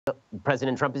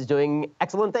President Trump is doing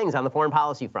excellent things on the foreign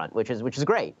policy front, which is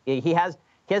great. He has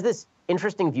this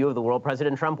interesting view of the world,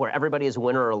 President Trump, where everybody is a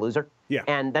winner or a loser. Yeah.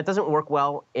 And that doesn't work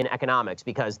well in economics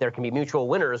because there can be mutual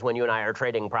winners when you and I are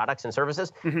trading products and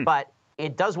services. But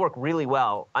it does work really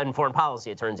well on foreign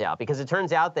policy, it turns out, because it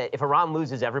turns out that if Iran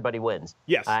loses, everybody wins.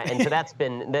 Yes. And so that's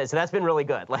been really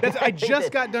good. Like, I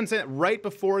just got done saying that right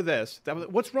before this.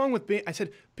 What's wrong with being? I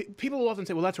said people will often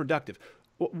say, "Well, that's reductive."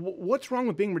 What's wrong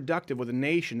with being reductive with a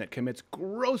nation that commits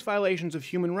gross violations of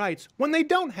human rights when they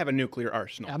don't have a nuclear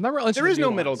arsenal? There is no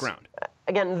middle ground.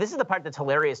 Again, this is the part that's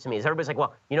hilarious to me, is everybody's like,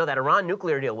 well, you know, that Iran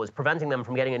nuclear deal was preventing them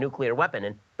from getting a nuclear weapon.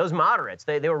 And those moderates,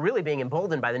 they were really being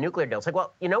emboldened by the nuclear deal. It's like,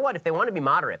 well, you know what? If they want to be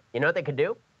moderate, you know what they could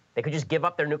do? They could just give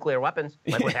up their nuclear weapons,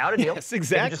 like without a deal. Yes,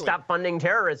 exactly. They could just stop funding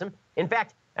terrorism. In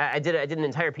fact, I did an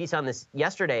entire piece on this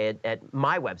yesterday at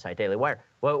my website, Daily Wire,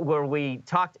 where we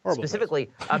talked specifically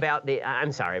about the.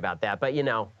 I'm sorry about that, but you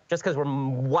know, just because we're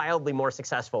wildly more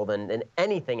successful than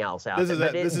anything else out there.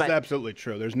 This is absolutely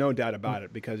true. There's no doubt about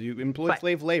it, because you employ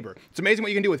slave labor. It's amazing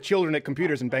what you can do with children at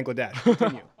computers in Bangladesh.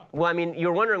 Continue. Well, I mean,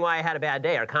 you're wondering why I had a bad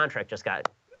day. Our contract just got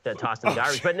tossed in the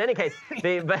garbage. But in any case,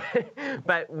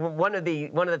 but one of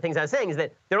the things I was saying is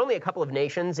that there are only a couple of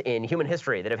nations in human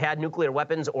history that have had nuclear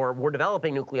weapons or were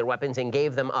developing nuclear weapons and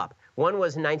gave them up. One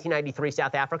was in 1993,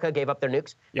 South Africa gave up their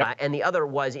nukes, and the other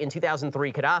was in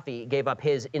 2003, Gaddafi gave up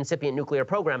his incipient nuclear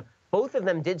program. Both of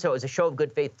them did so as a show of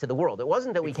good faith to the world. It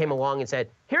wasn't that we came along and said,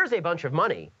 here's a bunch of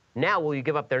money, now will you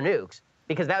give up their nukes?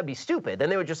 Because that would be stupid. Then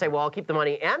they would just say, well, I'll keep the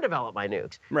money and develop my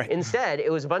nukes. Right. Instead,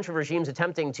 it was a bunch of regimes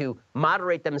attempting to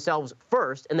moderate themselves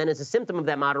first, and then as a symptom of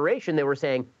that moderation, they were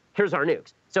saying, here's our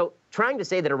nukes. So trying to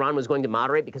say that Iran was going to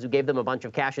moderate because we gave them a bunch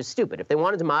of cash is stupid. If they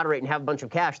wanted to moderate and have a bunch of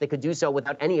cash, they could do so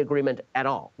without any agreement at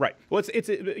all. Right. Well,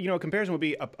 you know, a comparison would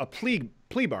be a plea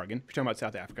bargain, if you're talking about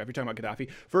South Africa, if you're talking about Gaddafi,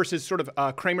 versus sort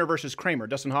of Kramer versus Kramer,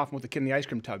 Dustin Hoffman with the kid in the ice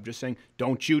cream tub, just saying,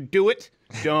 don't you do it.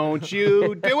 Don't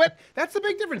you do it. That's the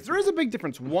big difference. There is a big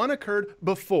difference. One occurred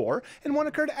before and one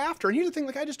occurred after. And here's the thing,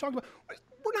 like I just talked about,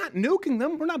 we're not nuking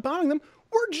them. We're not bombing them.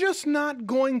 We're just not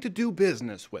going to do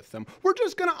business with them. We're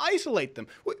just going to isolate them.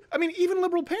 I mean, even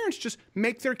liberal parents just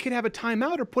make their kid have a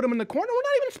timeout or put them in the corner. We're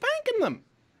not even spanking them.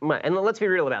 Right. And let's be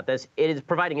real about this. It is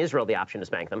providing Israel the option to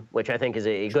spank them, which I think is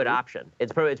a good option.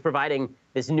 It's providing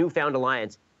this newfound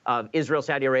alliance of Israel,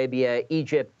 Saudi Arabia,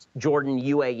 Egypt, Jordan,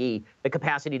 UAE, the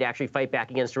capacity to actually fight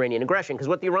back against Iranian aggression. Because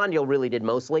what the Iran deal really did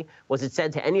mostly was it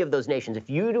said to any of those nations, if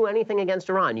you do anything against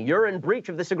Iran, you're in breach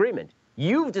of this agreement.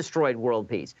 You've destroyed world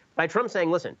peace. By Trump saying,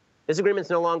 listen, this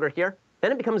agreement's no longer here,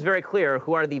 then it becomes very clear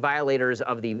who are the violators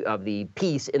of the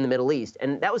peace in the Middle East.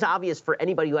 And that was obvious for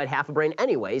anybody who had half a brain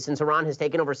anyway, since Iran has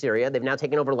taken over Syria. They've now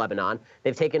taken over Lebanon.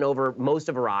 They've taken over most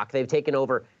of Iraq. They've taken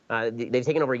over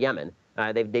Yemen.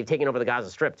 They've taken over the Gaza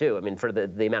Strip, too, I mean, for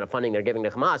the amount of funding they're giving to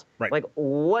Hamas. Right. Like,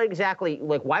 what exactly,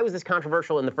 like, why was this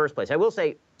controversial in the first place? I will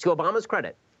say, to Obama's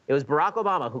credit, it was Barack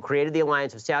Obama who created the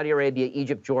alliance of Saudi Arabia,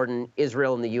 Egypt, Jordan,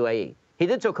 Israel, and the UAE. He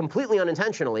did so completely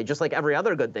unintentionally, just like every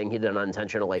other good thing he did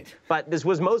unintentionally. But this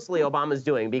was mostly Obama's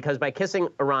doing, because by kissing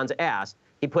Iran's ass,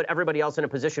 he put everybody else in a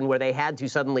position where they had to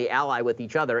suddenly ally with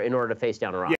each other in order to face down Iran.